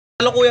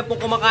Kalukuyan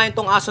pong kumakain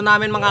tong aso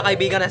namin mga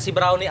kaibigan na si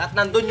Brownie at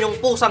nandun yung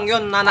pusang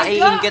yon na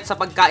naiinggit sa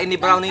pagkain ni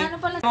Brownie.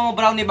 Ano mo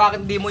Brownie,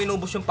 bakit di mo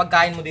inubos yung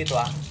pagkain mo dito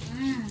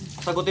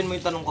Sagutin mo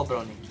yung tanong ko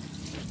Brownie.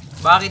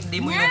 Bakit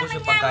di mo inubos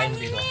yung pagkain mo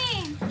dito?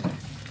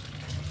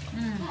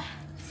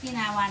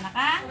 Sinawa na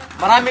ka?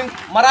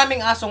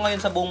 Maraming aso ngayon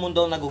sa buong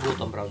mundo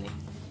nagugutom Brownie.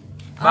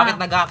 Bakit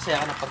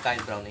nag-aaksaya ka ng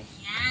pagkain Brownie?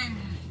 Yan.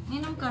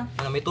 Minom ka.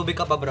 May tubig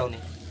ka pa Brownie?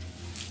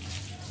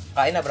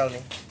 Kain na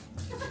Brownie.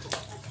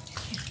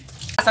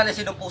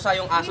 Salisin ng pusa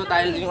yung aso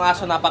dahil yung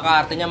aso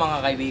napaka-arte niya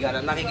mga kaibigan.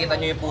 Nakikita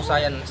niyo yung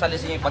pusa yan,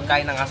 salisin yung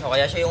pagkain ng aso.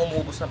 Kaya siya yung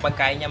umubos ng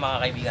pagkain niya mga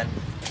kaibigan.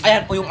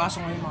 Ayan po yung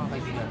aso ngayon mga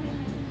kaibigan.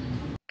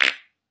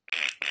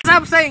 What's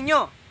up sa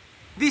inyo?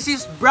 This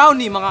is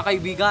Brownie mga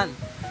kaibigan.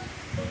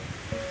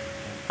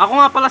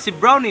 Ako nga pala si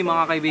Brownie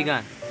mga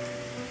kaibigan.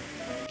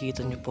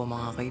 Kita niyo po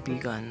mga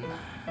kaibigan.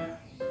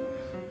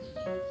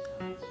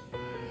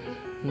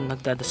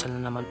 Nagdadasal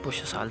na naman po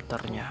siya sa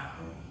altar niya.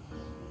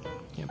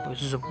 Yan po,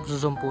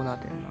 zoom po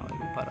natin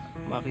para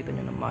makita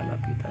nyo ng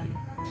malapitan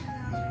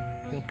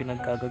yung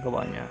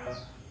pinagkagagawa niya.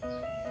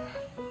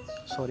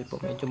 Sorry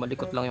po, medyo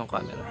malikot lang yung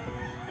camera.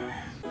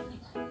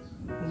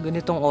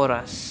 Ganitong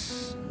oras,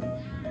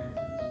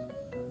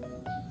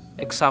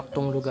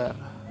 eksaktong lugar,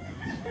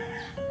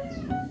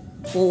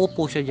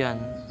 uupo siya dyan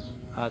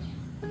at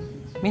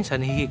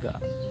minsan hihiga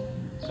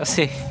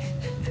kasi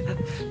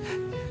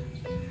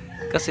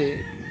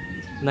kasi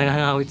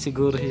nangangawit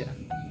siguro siya,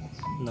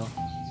 no?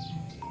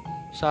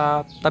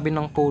 Sa tabi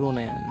ng puno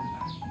na yan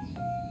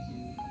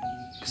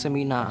kasi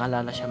may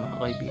naaalala siya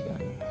mga kaibigan.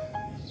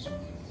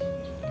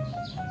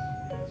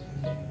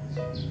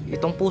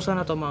 Itong pusa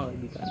na to mga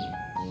kaibigan,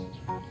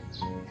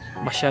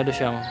 masyado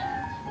siyang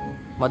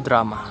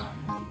madrama.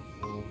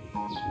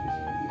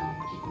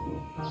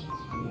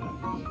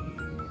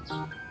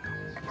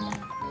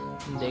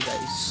 Hindi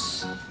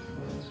guys,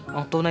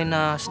 ang tunay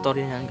na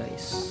story niyan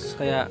guys,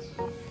 kaya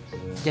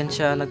dyan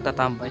siya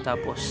nagtatambay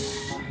tapos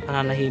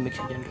nananahimik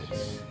siya dyan guys.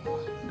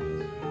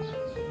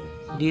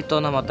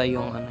 Dito namatay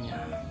yung ano niya,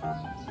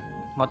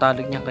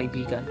 matalik niyang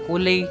kaibigan.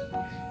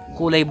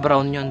 Kulay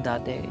brown yon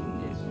dati.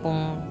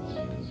 Kung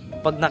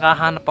pag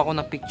nakahanap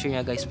ako ng picture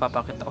niya guys,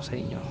 papakita ko sa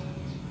inyo.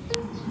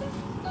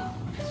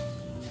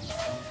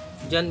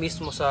 Diyan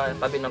mismo sa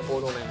tabi ng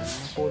puno na yan.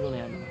 Puno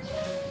na yan.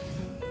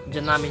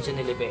 Diyan namin siya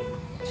nilibing.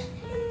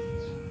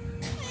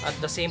 At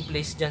the same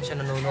place diyan siya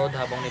nanonood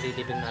habang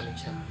nililibing namin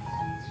siya.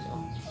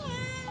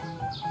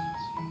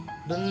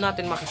 Doon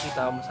natin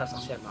makikita ang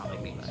masasaksiyan mga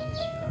kaibigan.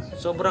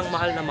 Sobrang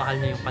mahal na mahal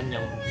niya yung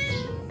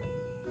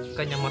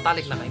kanyang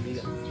matalik na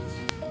kaibigan.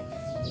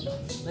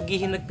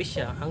 Naghihinagpis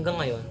siya hanggang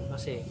ngayon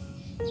kasi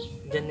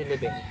dyan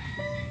nilibing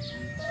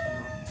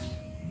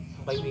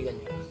ang kaibigan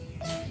niya.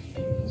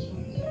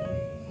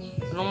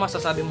 Anong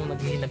masasabi mo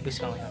naghihinagpis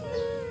ka ngayon?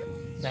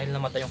 Dahil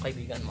namatay yung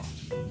kaibigan mo.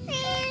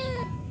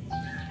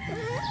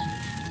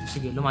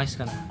 Sige, lumayas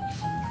ka na.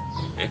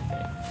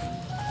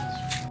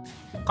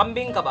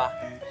 Kambing ka ba?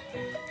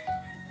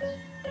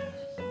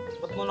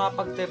 Mo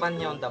napagtipan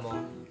niya ang damo.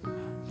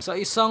 Sa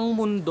isang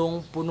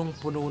mundong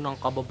punong-puno ng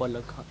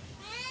kababalaghan,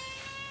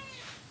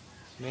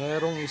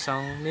 merong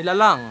isang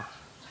nilalang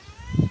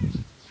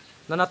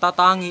na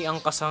natatangi ang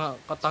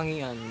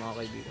katangian mga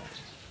kaibigan.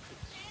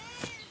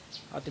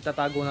 At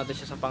itatago natin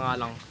siya sa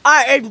pangalang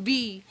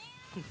R&B.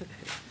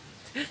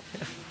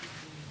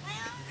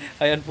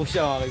 Ayan po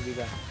siya mga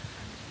kaibigan.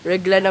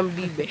 Regla ng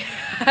bibe.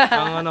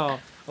 ang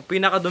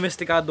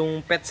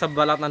pinaka-domestikadong pet sa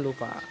balat ng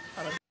lupa.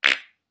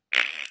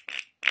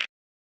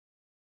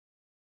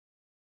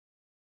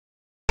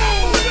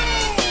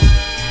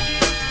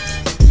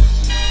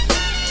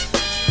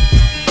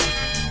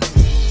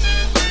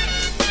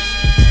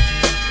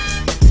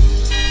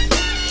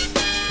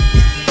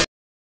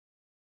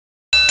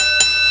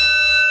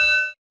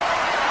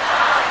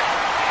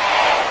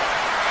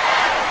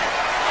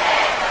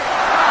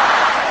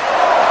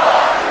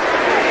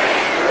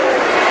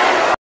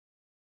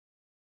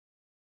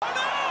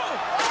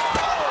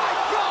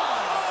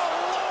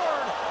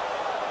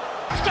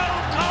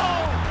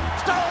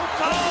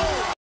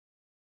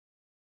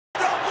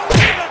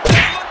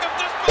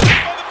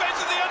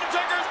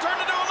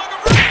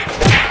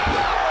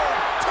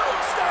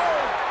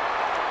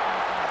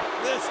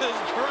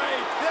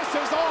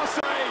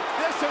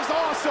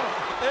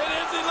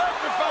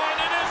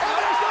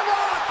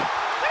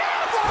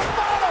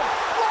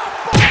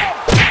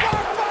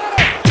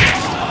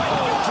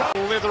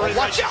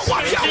 Watch out,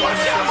 watch out,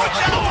 watch out,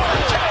 watch out!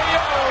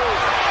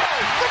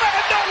 From out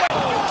of nowhere!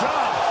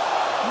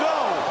 No!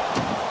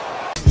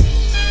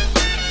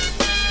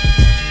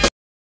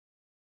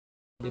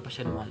 Hindi pa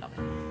siya lumalaki.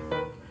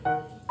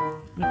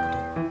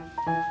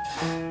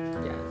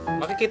 Yan.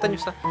 Makikita nyo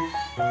sa...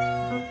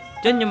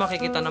 Diyan nyo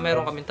makikita na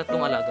meron kaming 3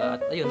 alaga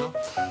at ayun no.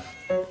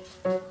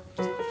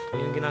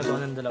 Yung ginagawa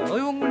ng dalawa. Uy,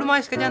 huwag mo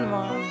lumayas ka dyan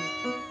mga...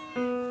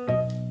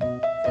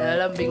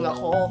 Nalalambing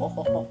ako.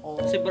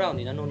 Si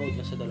Brownie nanonood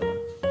na sa dalawa.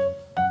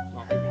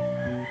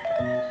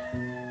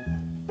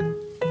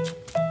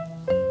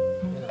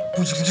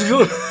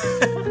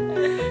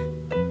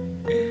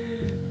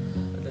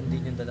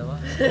 Matandin yung dalawa.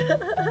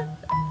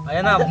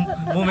 Ayan na,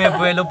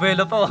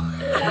 bumebuelo-buelo po.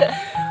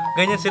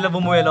 Ganyan sila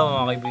bumuelo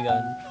mga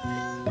kaibigan.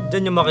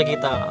 Diyan yung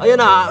makikita. Ayan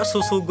na,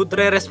 susugod,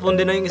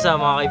 re-responde na yung isa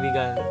mga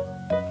kaibigan.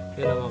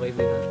 Ayan na mga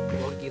kaibigan.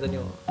 Makikita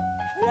nyo.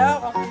 Wala,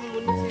 kakunin mo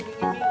na si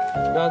Bibi.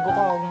 Gago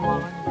ka, huwag mga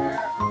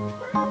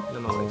Ayan na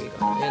mga kaibigan.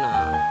 Ayan na.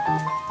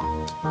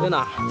 Ayan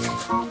na.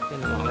 Ayan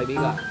na mga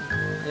kaibigan.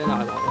 Ayan na,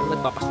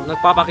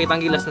 nagpapakita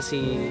ang gilas na si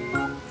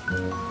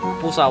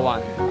Pusawan.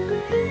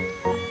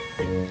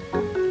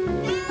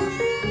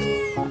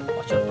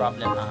 What's your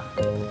problem, ha?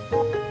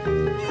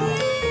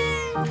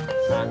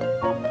 Ha?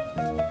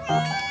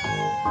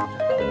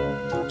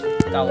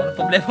 Ikaw, ano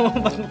problema mo?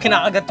 Ba't mo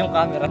kinakagat yung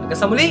camera?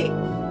 Hanggang sa muli!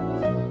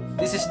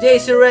 This is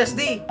JC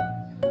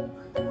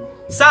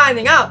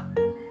signing out!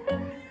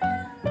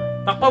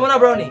 Takpa mo na,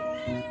 Brownie!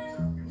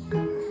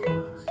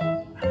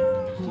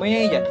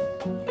 May dyan.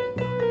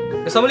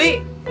 Hanggang sa muli!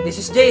 This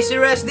is JC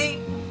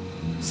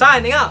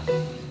signing out!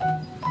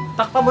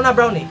 Takpa mo na,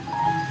 Brownie!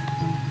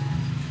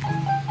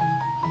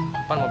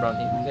 Takpan mo,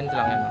 Brownie. Ganito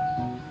lang yan,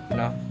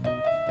 no?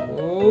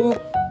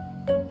 Oh!